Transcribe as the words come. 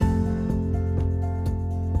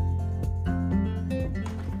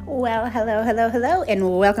Well, hello,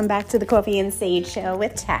 and welcome back to the Coffee and Sage Show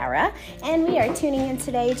with Tara. And we are tuning in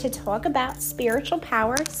today to talk about spiritual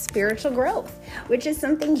power, spiritual growth, which is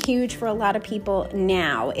something huge for a lot of people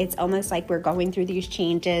now. It's almost like we're going through these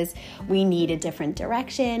changes. We need a different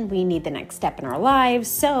direction. We need the next step in our lives.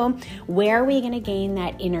 So where are we going to gain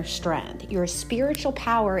that inner strength? Your spiritual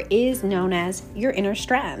power is known as your inner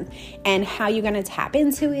strength, and how you're going to tap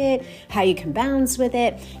into it, how you can balance with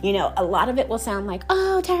it. You know, a lot of it will sound like,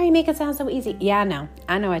 oh, Tara, you make it sound so easy. Yeah,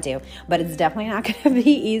 I know I do, but it's definitely not going to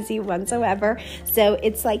be easy whatsoever. So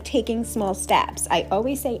it's like taking small steps. I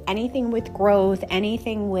always say anything with growth,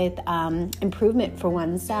 anything with improvement for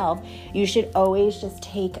oneself, you should always just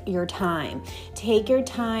take your time. Take your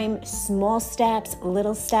time, small steps,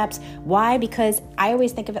 little steps. Why? Because I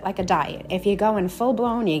always think of it like a diet. If you go in full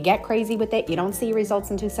blown, you get crazy with it, you don't see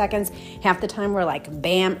results in 2 seconds. Half the time we're like,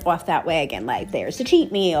 bam, off that wagon. Like there's the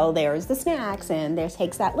cheat meal, there's the snacks, and there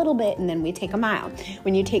takes that little bit, and then we take a mile.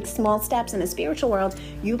 When you take small steps in the spiritual world,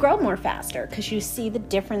 you grow more faster because you see the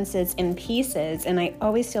differences in pieces. And I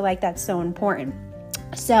always feel like that's so important.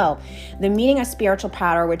 So the meaning of spiritual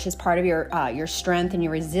power, which is part of your strength and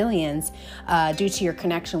your resilience due to your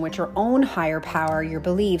connection with your own higher power, your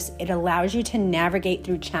beliefs, it allows you to navigate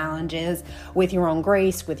through challenges with your own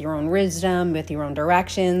grace, with your own wisdom, with your own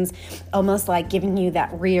directions, almost like giving you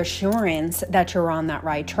that reassurance that you're on that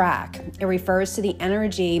right track. It refers to the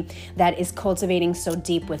energy that is cultivating so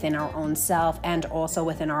deep within our own self and also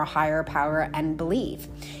within our higher power and belief.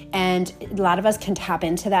 And a lot of us can tap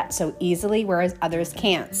into that so easily, whereas others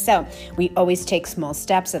can't. So we always take small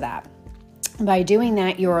steps of that. By doing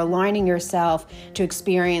that, you're aligning yourself to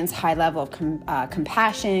experience high level of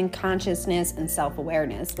compassion, consciousness, and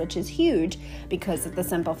self-awareness, which is huge because of the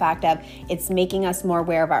simple fact of it's making us more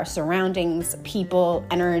aware of our surroundings, people,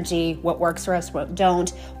 energy, what works for us, what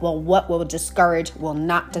don't, what will discourage, will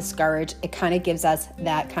not discourage. It kind of gives us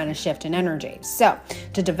that kind of shift in energy. So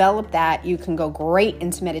to develop that, you can go great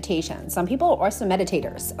into meditation. Some people are also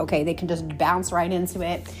meditators, okay? They can just bounce right into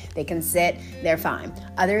it. They can sit, they're fine.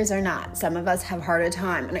 Others are not. Some of us have a harder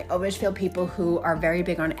time, and I always feel people who are very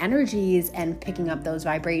big on energies and picking up those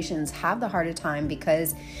vibrations have the harder time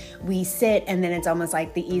because we sit and then it's almost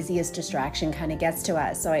like the easiest distraction kind of gets to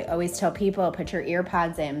us. So I always tell people, put your ear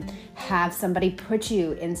pods in, have somebody put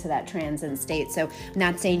you into that transient state. So I'm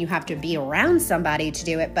not saying you have to be around somebody to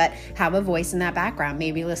do it, but have a voice in that background.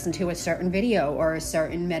 Maybe listen to a certain video or a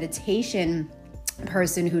certain meditation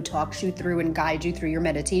person who talks you through and guides you through your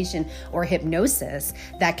meditation or hypnosis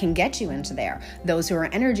that can get you into there. Those who are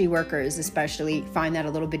energy workers especially find that a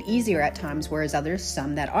little bit easier at times, whereas others,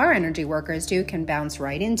 some that are energy workers too, can bounce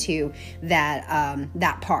right into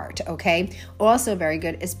that part, okay? Also very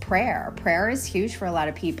good is prayer. Prayer is huge for a lot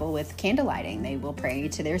of people with candlelighting. They will pray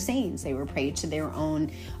to their saints. They will pray to their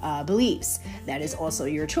own beliefs. That is also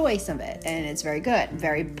your choice of it, and it's very good.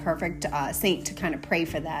 Very perfect saint to kind of pray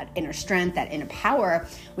for that inner strength, that inner power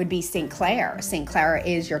would be St. Clair. St. Clair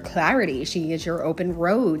is your clarity. She is your open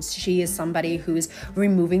roads. She is somebody who's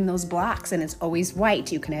removing those blocks, and it's always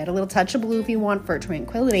white. You can add a little touch of blue if you want for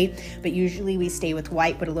tranquility, but usually we stay with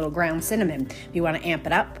white with a little ground cinnamon. If you want to amp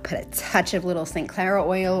it up, put a touch of little St. Clair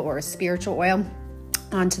oil or a spiritual oil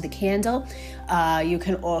onto the candle. You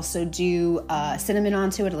can also do cinnamon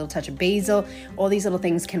onto it, a little touch of basil. All these little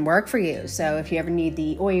things can work for you. So if you ever need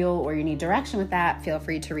the oil or you need direction with that, feel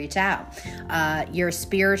free to reach out. Your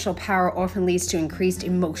spiritual power often leads to increased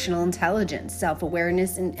emotional intelligence,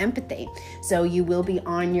 self-awareness, and empathy. So you will be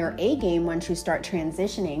on your A game once you start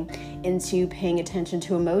transitioning into paying attention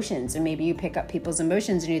to emotions. And maybe you pick up people's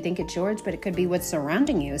emotions and you think it's yours, but it could be what's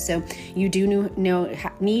surrounding you. So you do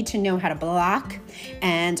need to know how to block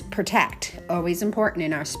and protect. Always important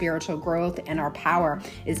in our spiritual growth and our power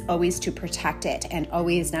is always to protect it and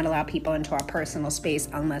always not allow people into our personal space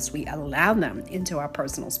unless we allow them into our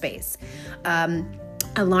personal space.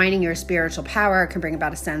 Aligning your spiritual power can bring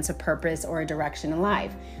about a sense of purpose or a direction in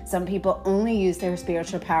life. Some people only use their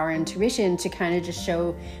spiritual power and intuition to kind of just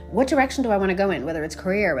show what direction do I want to go in, whether it's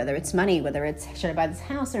career, whether it's money, whether it's should I buy this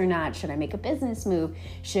house or not, should I make a business move,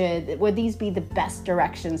 would these be the best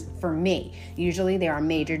directions for me? Usually they are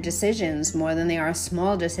major decisions more than they are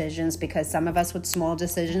small decisions, because some of us with small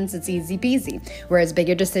decisions, it's easy peasy, whereas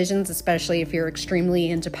bigger decisions, especially if you're extremely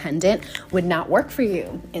independent, would not work for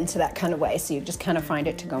you into that kind of way. So you just kind of find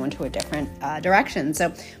it to go into a different direction.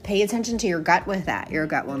 So pay attention to your gut with that. Your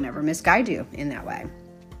gut will never misguide you in that way.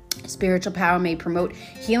 Spiritual power may promote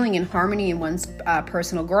healing and harmony in one's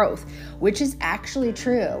personal growth, which is actually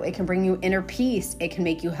true. It can bring you inner peace. It can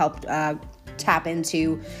make you help tap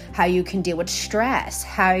into how you can deal with stress,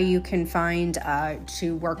 how you can find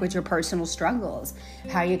to work with your personal struggles,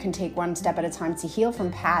 how you can take one step at a time to heal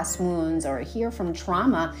from past wounds or heal from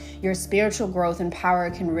trauma. Your spiritual growth and power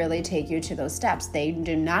can really take you to those steps. They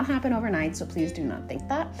do not happen overnight, so please do not think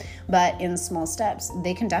that. But in small steps,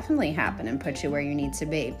 they can definitely happen and put you where you need to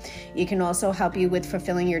be. It can also help you with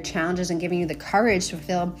fulfilling your challenges and giving you the courage to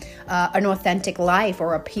fulfill an authentic life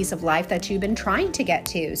or a piece of life that you've been trying to get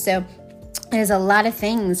to. So there's a lot of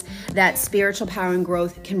things that spiritual power and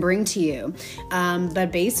growth can bring to you.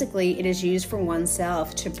 But basically, it is used for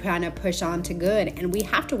oneself to kind of push on to good. And we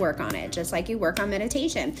have to work on it, just like you work on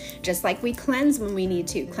meditation, just like we cleanse when we need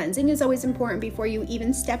to. Cleansing is always important before you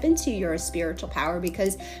even step into your spiritual power,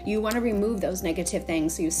 because you want to remove those negative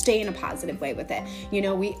things so you stay in a positive way with it. You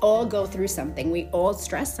know, we all go through something. We all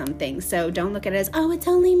stress something. So don't look at it as, oh, it's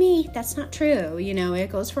only me. That's not true. You know, it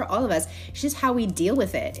goes for all of us. It's just how we deal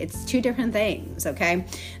with it. It's two different things. Okay,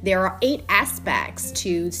 there are 8 aspects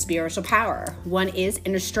to spiritual power. One is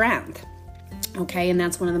inner strength. Okay, and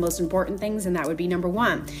that's one of the most important things, and that would be number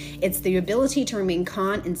 1. It's the ability to remain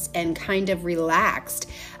calm and kind of relaxed,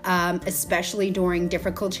 especially during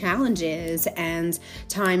difficult challenges and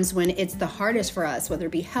times when it's the hardest for us, whether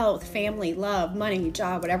it be health, family, love, money,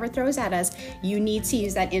 job, whatever throws at us. You need to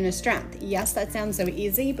use that inner strength. Yes, that sounds so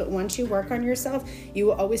easy, but once you work on yourself, you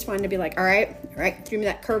will always find to be like, all right, threw me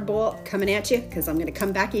that curveball coming at you, because I'm going to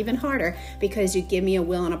come back even harder, because you give me a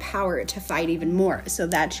will and a power to fight even more. So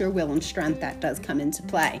that's your will and strength that does come into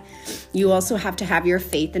play. You also have to have your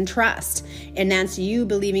faith and trust, and that's you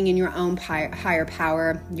believing in your own higher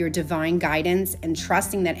power, your divine guidance, and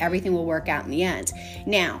trusting that everything will work out in the end.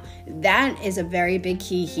 Now, that is a very big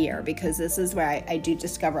key here, because this is where I do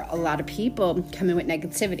discover a lot of people come in with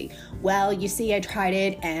negativity. Well, you see, I tried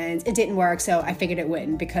it and it didn't work, so I figured it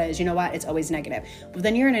wouldn't, because you know what? It's always negative. Well,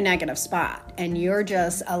 then you're in a negative spot, and you're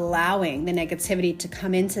just allowing the negativity to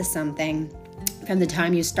come into something. From the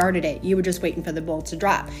time you started it, you were just waiting for the ball to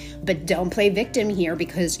drop. But don't play victim here,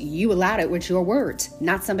 because you allowed it with your words,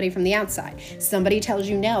 not somebody from the outside. Somebody tells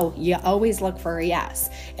you no, you always look for a yes.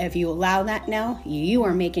 If you allow that no, you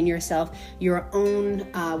are making yourself your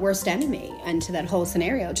own worst enemy into that whole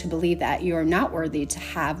scenario, to believe that you're not worthy to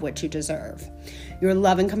have what you deserve. Your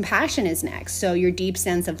love and compassion is next. So your deep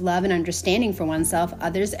sense of love and understanding for oneself,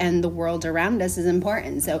 others, and the world around us is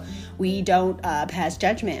important. So we don't pass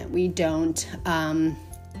judgment. We don't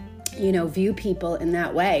view people in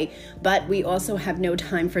that way, but we also have no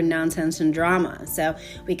time for nonsense and drama. So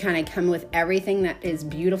we kind of come with everything that is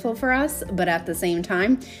beautiful for us, but at the same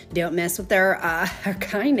time, don't mess with our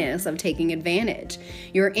kindness of taking advantage.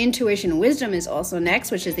 Your intuition and wisdom is also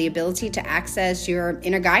next, which is the ability to access your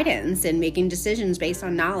inner guidance and making decisions based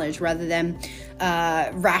on knowledge rather than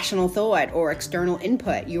rational thought or external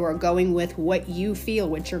input. You are going with what you feel,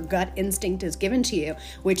 what your gut instinct is given to you,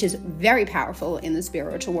 which is very powerful in the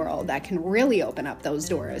spiritual world. That can really open up those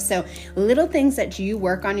doors. So little things that you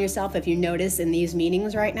work on yourself, if you notice in these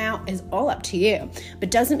meetings right now, is all up to you.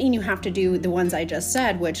 But doesn't mean you have to do the ones I just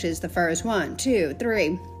said, which is the first 1, 2,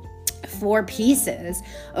 3, 4 pieces.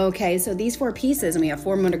 Okay, so these 4 pieces, and we have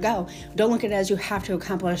 4 more to go. Don't look at it as you have to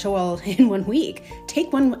accomplish all in 1 week.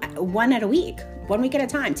 Take one at a week. 1 week at a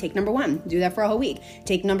time. Take number 1, do that for a whole week.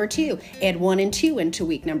 Take number 2, add 1 and 2 into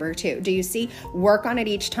week number 2. Do you see? Work on it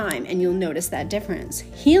each time, and you'll notice that difference.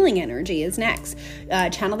 Healing energy is next.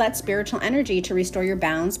 Channel that spiritual energy to restore your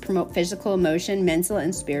balance, promote physical, emotion, mental,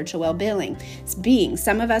 and spiritual well-being.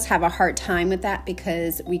 Some of us have a hard time with that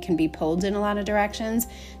because we can be pulled in a lot of directions.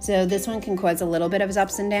 So this one can cause a little bit of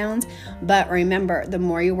ups and downs. But remember, the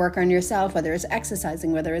more you work on yourself, whether it's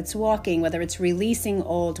exercising, whether it's walking, whether it's releasing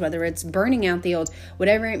old, whether it's burning out the old,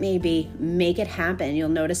 whatever it may be, make it happen. You'll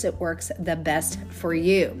notice it works the best for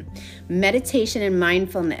you. Meditation and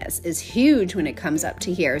mindfulness is huge when it comes up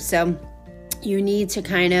to here. So you need to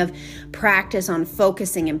kind of practice on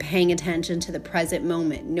focusing and paying attention to the present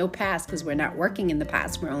moment. No past, because we're not working in the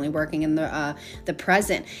past. We're only working in the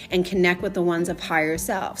present, and connect with the ones of higher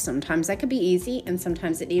self. Sometimes that could be easy, and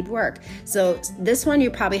sometimes it needs work. So this one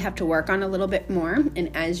you probably have to work on a little bit more,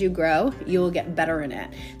 and as you grow, you'll get better in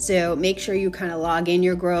it. So make sure you kind of log in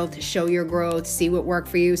your growth, show your growth, see what worked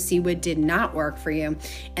for you, see what did not work for you,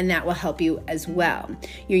 and that will help you as well.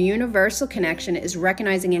 Your universal connection is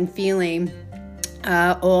recognizing and feeling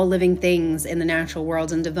all living things in the natural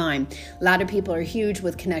world and divine. A lot of people are huge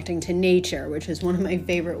with connecting to nature, which is one of my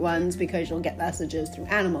favorite ones, because you'll get messages through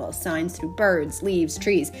animals, signs through birds, leaves,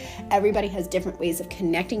 trees. Everybody has different ways of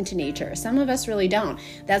connecting to nature. Some of us really don't.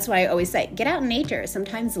 That's why I always say, get out in nature.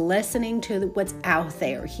 Sometimes listening to what's out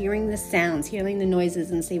there, hearing the sounds, hearing the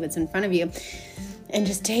noises, and see what's in front of you. And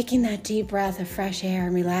just taking that deep breath of fresh air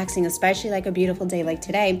and relaxing, especially like a beautiful day like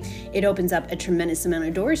today, it opens up a tremendous amount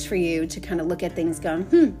of doors for you to kind of look at things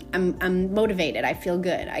going, I'm motivated. I feel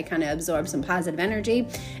good. I kind of absorb some positive energy,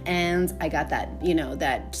 and I got that,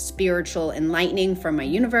 that spiritual enlightening from my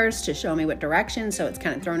universe to show me what direction. So it's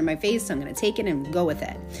kind of thrown in my face. So I'm going to take it and go with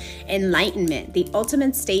it. Enlightenment, the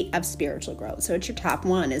ultimate state of spiritual growth. So it's your top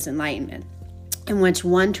one is enlightenment, in which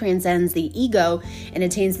one transcends the ego and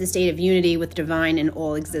attains the state of unity with divine and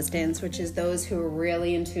all existence, which is those who are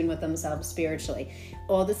really in tune with themselves spiritually.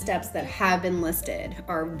 All the steps that have been listed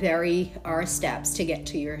are steps to get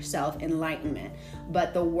to your self-enlightenment,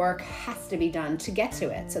 but the work has to be done to get to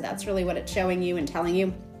it. So that's really what it's showing you and telling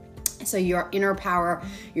you. So your inner power,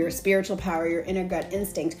 your spiritual power, your inner gut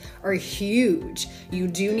instinct are huge. You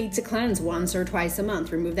do need to cleanse once or twice a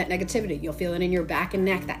month. Remove that negativity. You'll feel it in your back and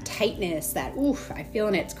neck, that tightness, I'm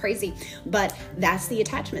feeling it. It's crazy. But that's the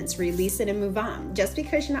attachments. Release it and move on. Just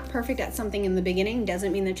because you're not perfect at something in the beginning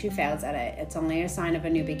doesn't mean that you failed at it. It's only a sign of a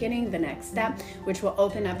new beginning, the next step, which will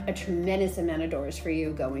open up a tremendous amount of doors for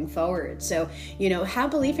you going forward. So, have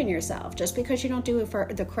belief in yourself. Just because you don't do it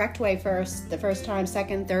for the correct way the first time,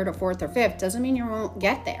 second, third, or fourth, or fifth doesn't mean you won't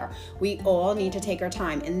get there. We all need to take our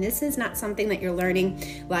time, and this is not something that you're learning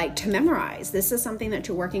to memorize. This is something that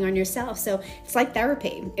you're working on yourself. So it's like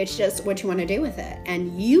therapy. It's just what you want to do with it,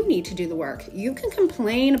 and you need to do the work. You can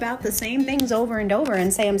complain about the same things over and over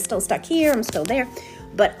and say, I'm still stuck here, I'm still there,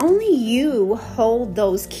 but only you hold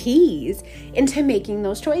those keys into making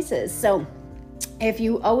those choices. So if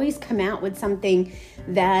you always come out with something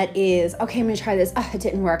that is, okay, I'm going to try this. Oh, it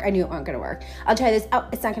didn't work. I knew it wasn't going to work. I'll try this. Oh,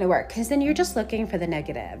 it's not going to work. Because then you're just looking for the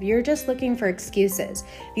negative. You're just looking for excuses.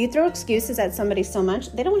 If you throw excuses at somebody so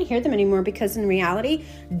much, they don't want to hear them anymore, because in reality,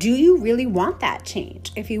 do you really want that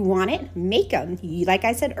change? If you want it, make them. Like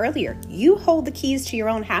I said earlier, you hold the keys to your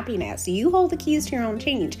own happiness. You hold the keys to your own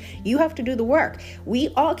change. You have to do the work. We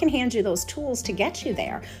all can hand you those tools to get you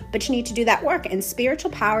there, but you need to do that work. And spiritual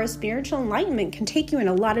power, spiritual enlightenment can take you in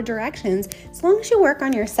a lot of directions as long as you work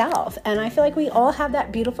on yourself. And I feel like we all have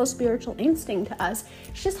that beautiful spiritual instinct to us.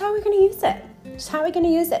 It's just how we're going to use it. Just how we're going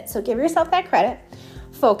to use it. So give yourself that credit,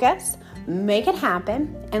 focus, make it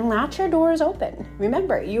happen, and latch your doors open.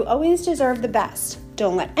 Remember, you always deserve the best.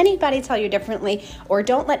 Don't let anybody tell you differently, or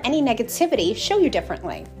don't let any negativity show you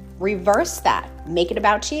differently. Reverse that. Make it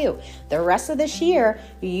about you. The rest of this year,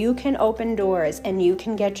 you can open doors and you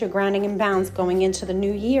can get your grounding and bounds going into the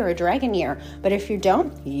new year, a dragon year. But if you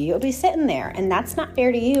don't, you'll be sitting there. And that's not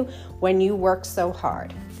fair to you when you work so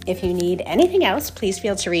hard. If you need anything else, please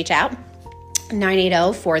feel to reach out.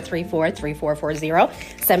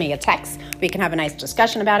 980-434-3440. Send me a text. We can have a nice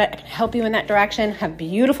discussion about it. I can help you in that direction. Have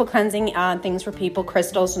beautiful cleansing things for people,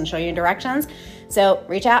 crystals, and show you directions. So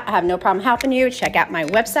reach out. I have no problem helping you. Check out my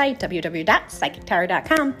website,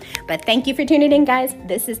 www.psychictara.com. But thank you for tuning in, guys.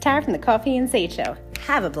 This is Tara from the Coffee and Sage Show.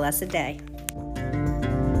 Have a blessed day.